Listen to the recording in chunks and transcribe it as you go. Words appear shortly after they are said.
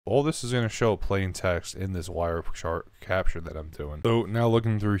all this is going to show plain text in this Wireshark capture that I'm doing. So now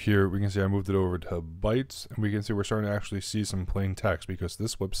looking through here, we can see I moved it over to bytes, and we can see we're starting to actually see some plain text because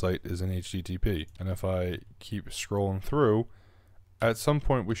this website is in HTTP. And if I keep scrolling through, at some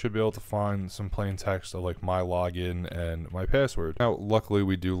point we should be able to find some plain text of like my login and my password. Now luckily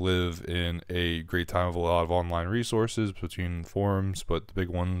we do live in a great time of a lot of online resources between forums, but the big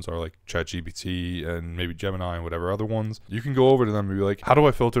ones are like ChatGPT and maybe Gemini and whatever other ones. You can go over to them and be like, how do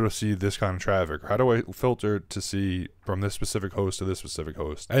I filter to see this kind of traffic? Or how do I filter to see from this specific host to this specific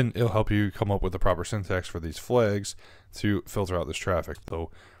host? And it'll help you come up with the proper syntax for these flags to filter out this traffic.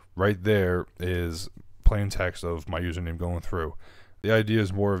 So right there is plain text of my username going through. The idea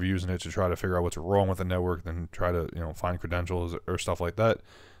is more of using it to try to figure out what's wrong with the network than try to, find credentials or stuff like that.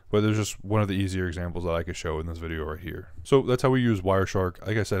 But there's just one of the easier examples that I could show in this video right here. So that's how we use Wireshark.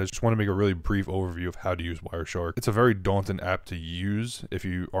 Like I said, I just want to make a really brief overview of how to use Wireshark. It's a very daunting app to use if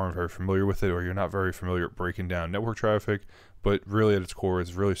you aren't very familiar with it or you're not very familiar with breaking down network traffic. But really at its core,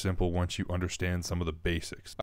 it's really simple once you understand some of the basics.